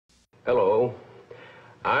Hello.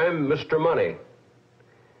 I'm Mr. Money.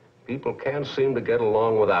 People can't seem to get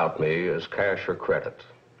along without me as cash or credit.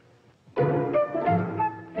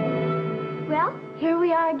 Well, here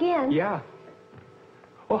we are again. Yeah.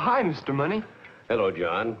 Oh, hi, Mr. Money. Hello,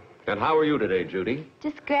 John. And how are you today, Judy?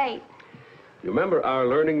 Just great. You remember our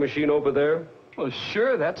learning machine over there? Well,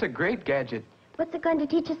 sure, that's a great gadget. What's it going to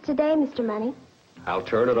teach us today, Mr. Money? I'll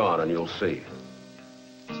turn it on and you'll see.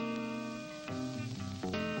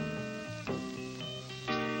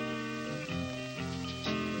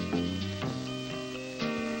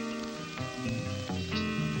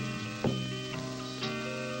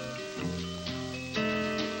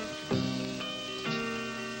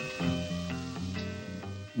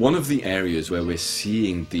 One of the areas where we're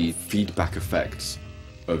seeing the feedback effects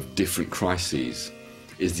of different crises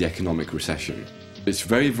is the economic recession. It's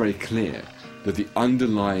very, very clear that the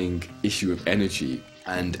underlying issue of energy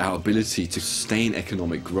and our ability to sustain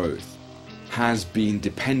economic growth has been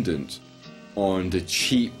dependent on the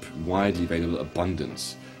cheap, widely available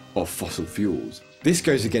abundance of fossil fuels. This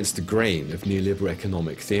goes against the grain of neoliberal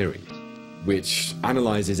economic theory, which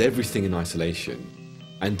analyzes everything in isolation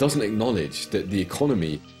and doesn't acknowledge that the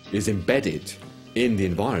economy is embedded in the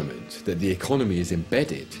environment, that the economy is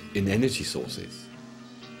embedded in energy sources.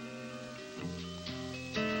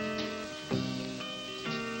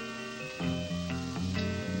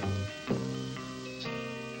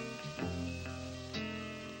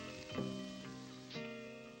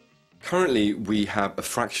 Currently, we have a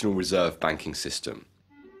fractional reserve banking system.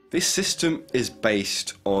 This system is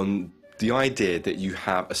based on the idea that you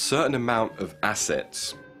have a certain amount of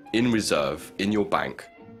assets in reserve in your bank,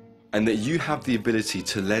 and that you have the ability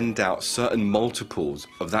to lend out certain multiples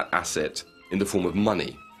of that asset in the form of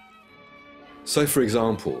money. So for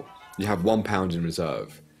example, you have £1 in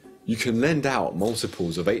reserve. You can lend out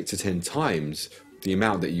multiples of 8 to 10 times the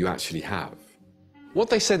amount that you actually have.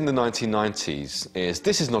 What they said in the 1990s is,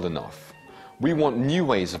 this is not enough. We want new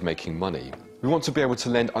ways of making money. We want to be able to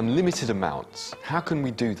lend unlimited amounts. How can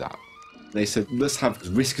we do that? They said, let's have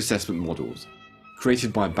risk assessment models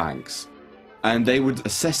created by banks, and they would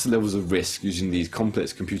assess the levels of risk using these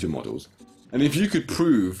complex computer models. And if you could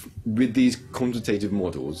prove with these quantitative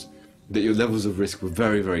models that your levels of risk were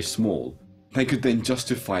very, very small, they could then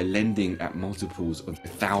justify lending at multiples of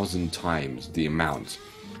 1,000 times the amount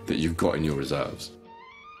that you've got in your reserves.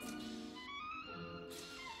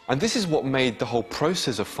 And this is what made the whole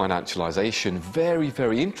process of financialization very,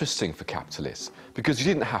 very interesting for capitalists, because you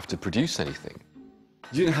didn't have to produce anything.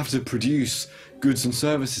 You didn't have to produce goods and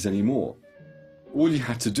services anymore. All you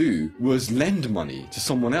had to do was lend money to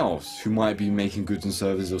someone else who might be making goods and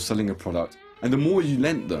services or selling a product. And the more you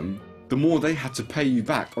lent them, the more they had to pay you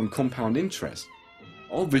back on compound interest.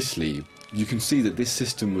 Obviously, you can see that this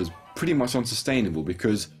system was pretty much unsustainable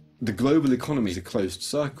because the global economy is a closed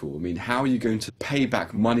circle. I mean, how are you going to pay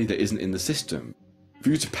back money that isn't in the system? For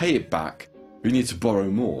you to pay it back, you need to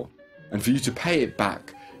borrow more. And for you to pay it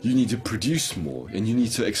back, you need to produce more, and you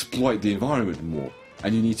need to exploit the environment more,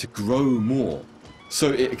 and you need to grow more.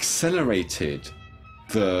 So it accelerated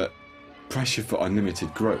the pressure for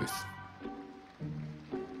unlimited growth.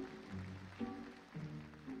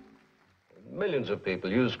 Millions of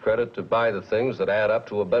people use credit to buy the things that add up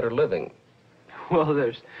to a better living. Well,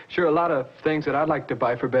 there's sure a lot of things that I'd like to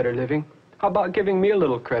buy for better living. How about giving me a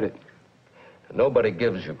little credit? Nobody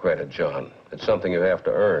gives you credit, John. It's something you have to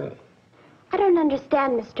earn. I don't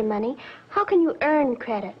understand, Mr. Money. How can you earn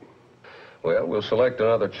credit? Well, we'll select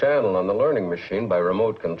another channel on the learning machine by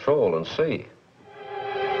remote control and see.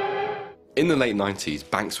 In the late 90s,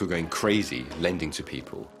 banks were going crazy lending to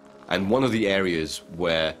people. And one of the areas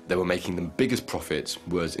where they were making the biggest profits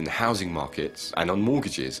was in the housing markets and on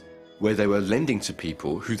mortgages, where they were lending to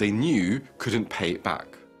people who they knew couldn't pay it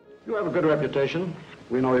back. You have a good reputation.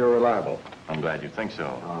 We know you're reliable. I'm glad you think so.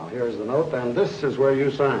 Here's the note, and this is where you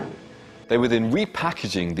sign. They were then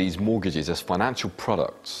repackaging these mortgages as financial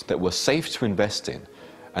products that were safe to invest in,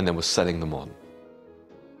 and then were selling them on.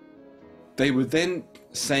 They were then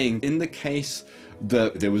saying, in the case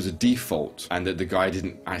that there was a default and that the guy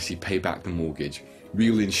didn't actually pay back the mortgage, we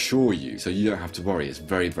will insure you, so you don't have to worry, it's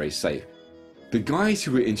very, very safe. The guys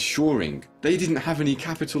who were insuring, they didn't have any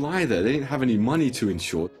capital either, they didn't have any money to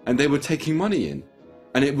insure, and they were taking money in.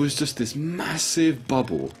 And it was just this massive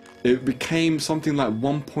bubble. It became something like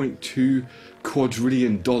 $1.2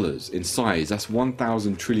 quadrillion in size. That's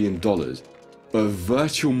 $1,000 trillion of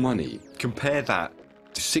virtual money. Compare that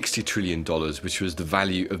to $60 trillion, which was the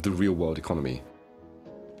value of the real world economy.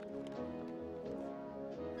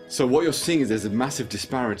 So what you're seeing is there's a massive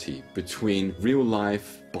disparity between real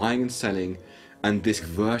life buying and selling and this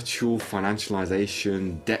virtual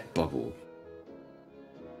financialization debt bubble.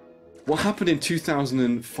 What happened in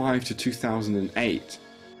 2005 to 2008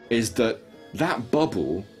 is that that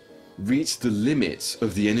bubble reached the limits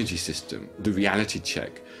of the energy system, the reality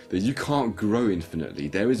check, that you can't grow infinitely.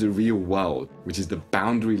 There is a real world, which is the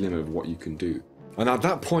boundary limit of what you can do. And at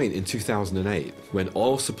that point in 2008, when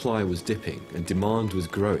oil supply was dipping and demand was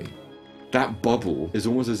growing, that bubble is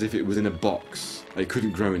almost as if it was in a box. It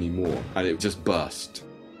couldn't grow anymore, and it just burst.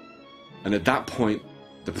 And at that point,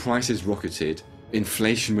 the prices rocketed,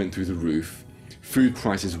 inflation went through the roof, food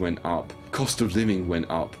prices went up, cost of living went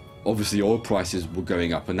up. Obviously, oil prices were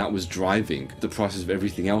going up, and that was driving the prices of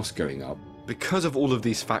everything else going up. Because of all of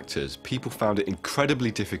these factors, people found it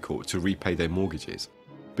incredibly difficult to repay their mortgages.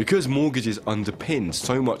 Because mortgages underpinned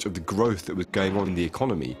so much of the growth that was going on in the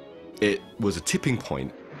economy, it was a tipping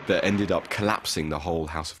point that ended up collapsing the whole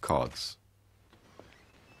house of cards.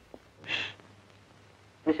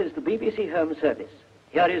 This is the BBC Home Service.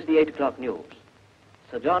 Here is the 8 o'clock news.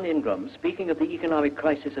 Sir John Ingram, speaking of the economic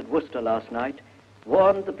crisis at Worcester last night,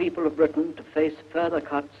 warned the people of Britain to face further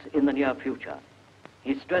cuts in the near future.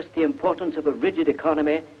 He stressed the importance of a rigid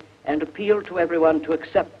economy and appealed to everyone to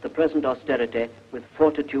accept the present austerity with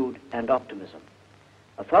fortitude and optimism.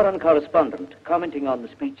 A foreign correspondent, commenting on the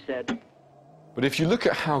speech, said, But if you look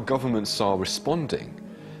at how governments are responding,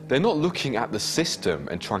 they're not looking at the system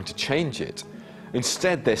and trying to change it.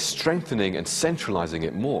 Instead, they're strengthening and centralizing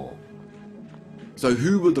it more. So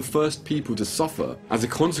who were the first people to suffer as a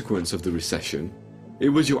consequence of the recession? It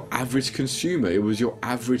was your average consumer. It was your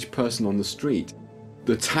average person on the street.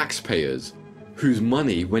 The taxpayers whose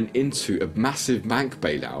money went into a massive bank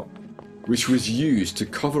bailout, which was used to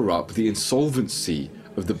cover up the insolvency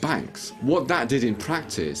of the banks. What that did in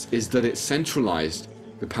practice is that it centralized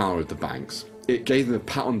the power of the banks. It gave them a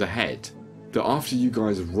pat on the head that after you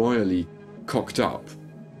guys are royally cocked up,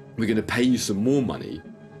 we're going to pay you some more money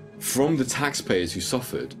from the taxpayers who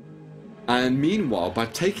suffered. And meanwhile, by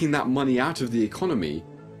taking that money out of the economy,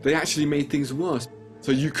 they actually made things worse.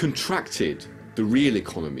 So you contracted the real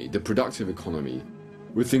economy, the productive economy,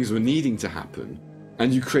 where things were needing to happen,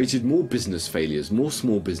 and you created more business failures, more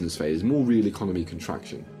small business failures, more real economy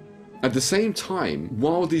contraction. At the same time,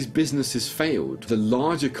 while these businesses failed, the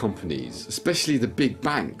larger companies, especially the big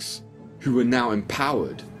banks, who were now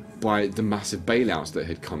empowered by the massive bailouts that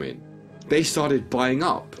had come in, they started buying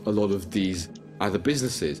up a lot of these other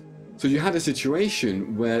businesses. So you had a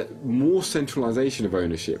situation where more centralization of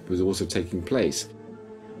ownership was also taking place.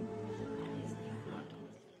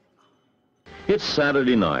 It's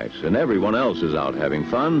Saturday night, and everyone else is out having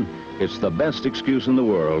fun. It's the best excuse in the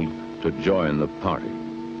world to join the party.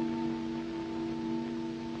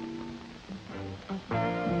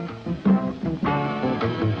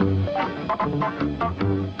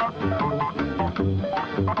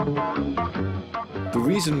 The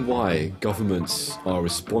reason why governments are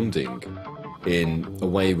responding in a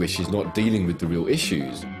way which is not dealing with the real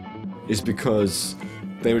issues is because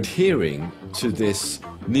they're adhering to this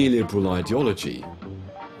neoliberal ideology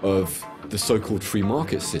of the so-called free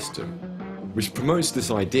market system, which promotes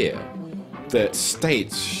this idea that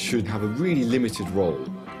states should have a really limited role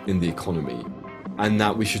in the economy and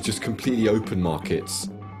that we should just completely open markets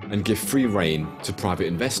and give free rein to private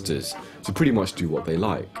investors to pretty much do what they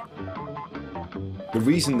like. The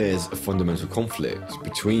reason there's a fundamental conflict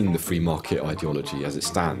between the free market ideology as it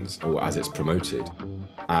stands, or as it's promoted,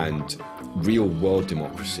 and real world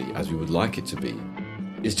democracy as we would like it to be,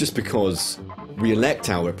 is just because we elect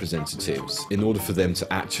our representatives in order for them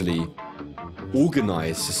to actually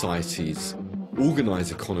organize societies,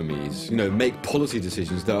 organize economies, make policy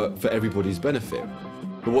decisions that are for everybody's benefit.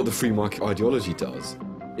 But what the free market ideology does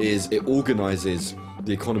is it organizes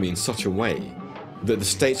the economy in such a way that the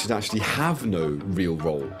state should actually have no real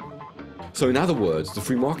role. So in other words, the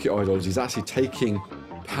free market ideology is actually taking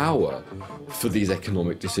power for these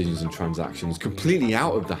economic decisions and transactions completely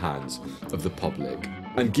out of the hands of the public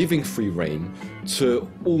and giving free rein to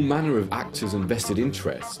all manner of actors and vested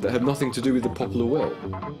interests that have nothing to do with the popular will.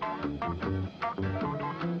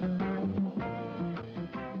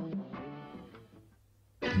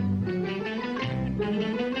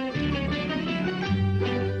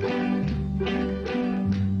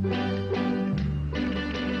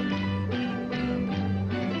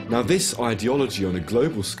 Now, this ideology on a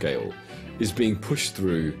global scale is being pushed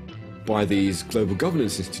through by these global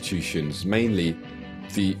governance institutions, mainly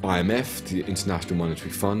the IMF, the International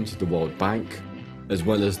Monetary Fund, the World Bank, as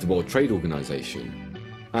well as the World Trade Organization.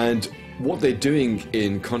 And what they're doing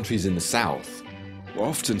in countries in the South are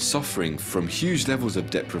often suffering from huge levels of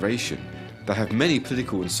deprivation. They have many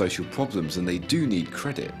political and social problems, and they do need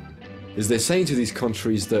credit. is they're saying to these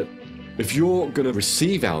countries that if you're going to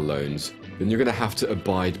receive our loans, then you're going to have to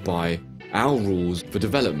abide by our rules for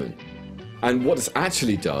development. And what this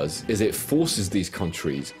actually does is it forces these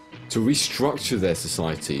countries to restructure their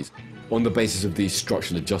societies on the basis of these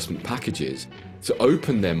structural adjustment packages, to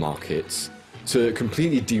open their markets, to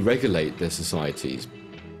completely deregulate their societies,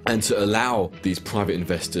 and to allow these private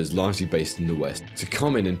investors, largely based in the West, to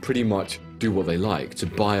come in and pretty much do what they like, to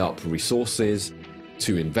buy up resources,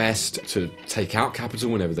 to invest, to take out capital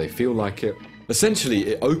whenever they feel like it. Essentially,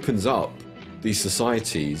 it opens up these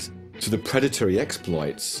societies to the predatory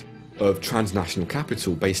exploits of transnational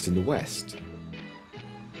capital based in the West.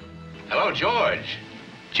 Hello, George.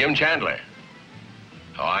 Jim Chandler.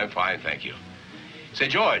 Oh, I'm fine, thank you. Say,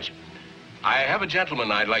 George, I have a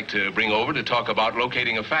gentleman I'd like to bring over to talk about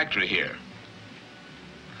locating a factory here.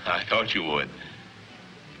 I thought you would.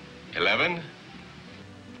 11?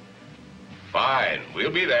 Fine,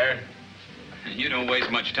 we'll be there. You don't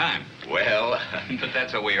waste much time. Well, But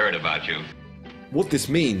that's what we heard about you. What this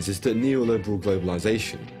means is that neoliberal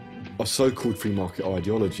globalization, a so-called free market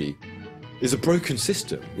ideology, is a broken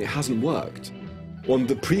system. It hasn't worked. On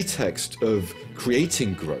the pretext of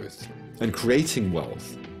creating growth and creating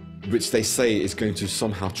wealth, which they say is going to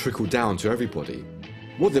somehow trickle down to everybody,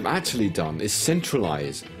 what they've actually done is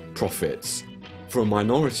centralize profits for a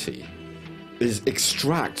minority, is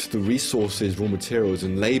extract the resources, raw materials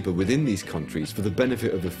and labor within these countries for the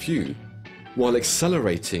benefit of a few, while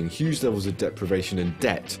accelerating huge levels of deprivation and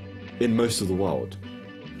debt in most of the world.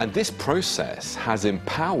 And this process has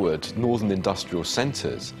empowered northern industrial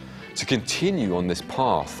centers to continue on this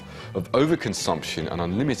path of overconsumption and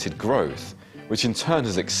unlimited growth, which in turn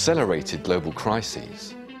has accelerated global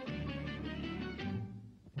crises.